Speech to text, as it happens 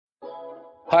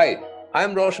Hi,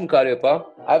 I'm Roshan Cariappa.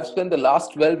 I've spent the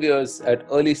last 12 years at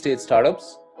early stage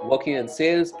startups, working in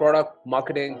sales, product,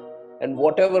 marketing, and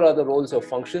whatever other roles or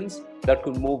functions that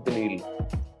could move the needle.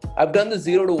 I've done the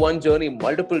 0 to 1 journey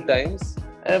multiple times,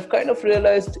 and I've kind of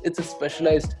realized it's a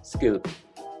specialized skill.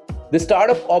 The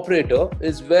startup operator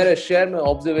is where I share my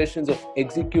observations of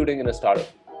executing in a startup.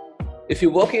 If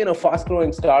you're working in a fast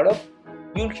growing startup,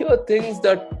 you'll hear things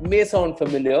that may sound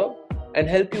familiar and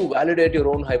help you validate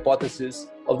your own hypothesis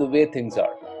of the way things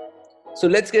are. So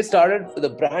let's get started with a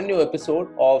brand new episode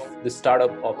of The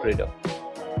Startup Operator.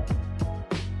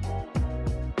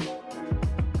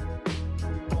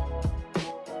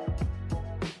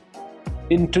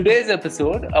 In today's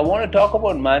episode, I want to talk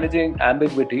about managing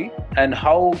ambiguity and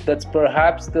how that's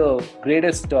perhaps the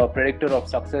greatest predictor of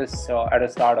success at a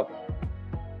startup.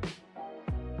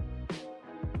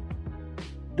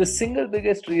 The single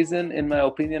biggest reason, in my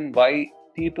opinion, why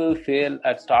people fail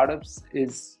at startups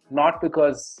is not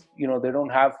because they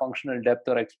don't have functional depth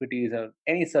or expertise or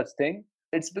any such thing.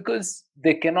 It's because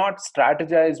they cannot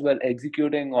strategize while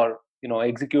executing or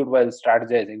execute while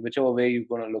strategizing, whichever way you're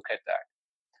going to look at that.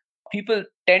 People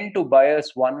tend to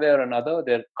bias one way or another.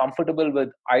 They're comfortable with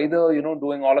either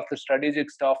doing all of the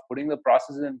strategic stuff, putting the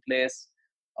processes in place,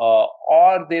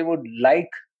 or they would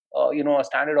like a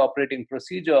standard operating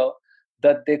procedure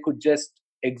that they could just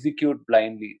execute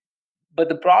blindly. But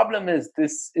the problem is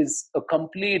this is a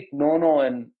complete no-no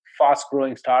in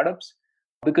fast-growing startups,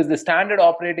 because the standard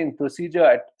operating procedure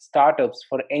at startups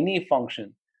for any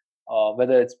function,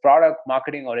 whether it's product,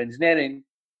 marketing, or engineering,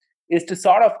 is to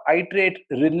sort of iterate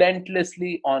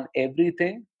relentlessly on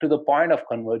everything to the point of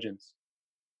convergence.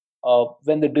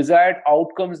 When the desired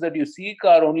outcomes that you seek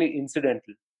are only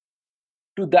incidental.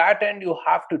 To that end, you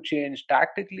have to change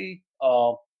tactically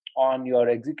on your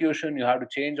execution. You have to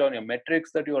change on your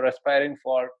metrics that you're aspiring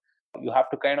for. You have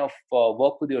to kind of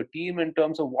work with your team in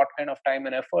terms of what kind of time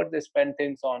and effort they spend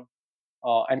things on,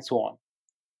 and so on.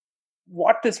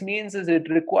 What this means is it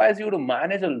requires you to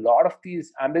manage a lot of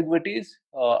these ambiguities,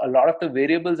 a lot of the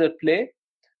variables at play,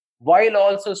 while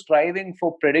also striving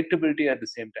for predictability at the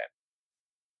same time.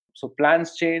 So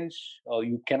plans change.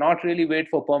 You cannot really wait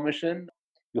for permission.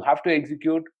 You have to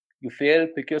execute. You fail,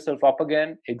 pick yourself up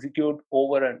again, execute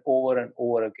over and over and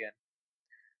over again.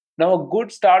 Now, a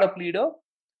good startup leader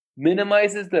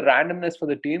minimizes the randomness for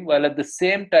the team while at the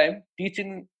same time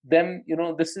teaching them,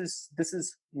 this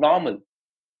is normal.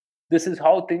 This is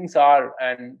how things are,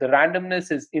 and the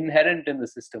randomness is inherent in the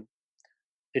system.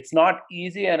 It's not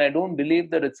easy, and I don't believe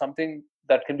that it's something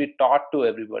that can be taught to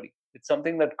everybody. It's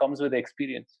something that comes with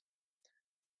experience.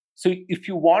 So if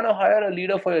you want to hire a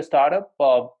leader for your startup,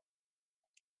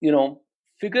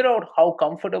 figure out how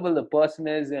comfortable the person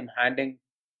is in handling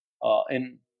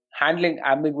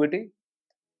ambiguity,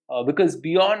 because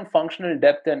beyond functional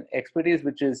depth and expertise,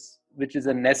 which is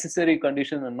a necessary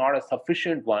condition and not a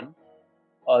sufficient one,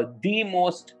 the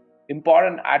most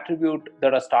important attribute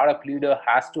that a startup leader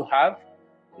has to have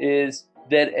is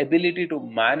their ability to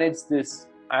manage this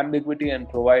ambiguity and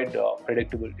provide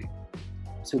predictability.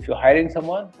 So if you're hiring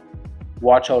someone,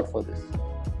 watch out for this.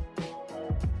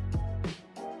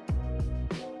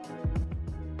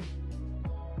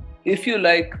 If you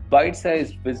like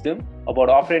bite-sized wisdom about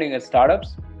operating at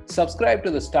startups, subscribe to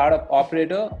the Startup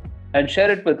Operator and share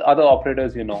it with other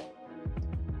operators you know.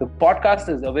 The podcast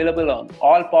is available on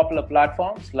all popular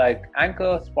platforms like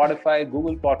Anchor, Spotify,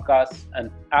 Google Podcasts, and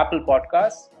Apple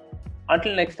Podcasts.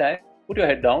 Until next time, put your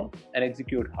head down and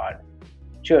execute hard.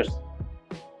 Cheers.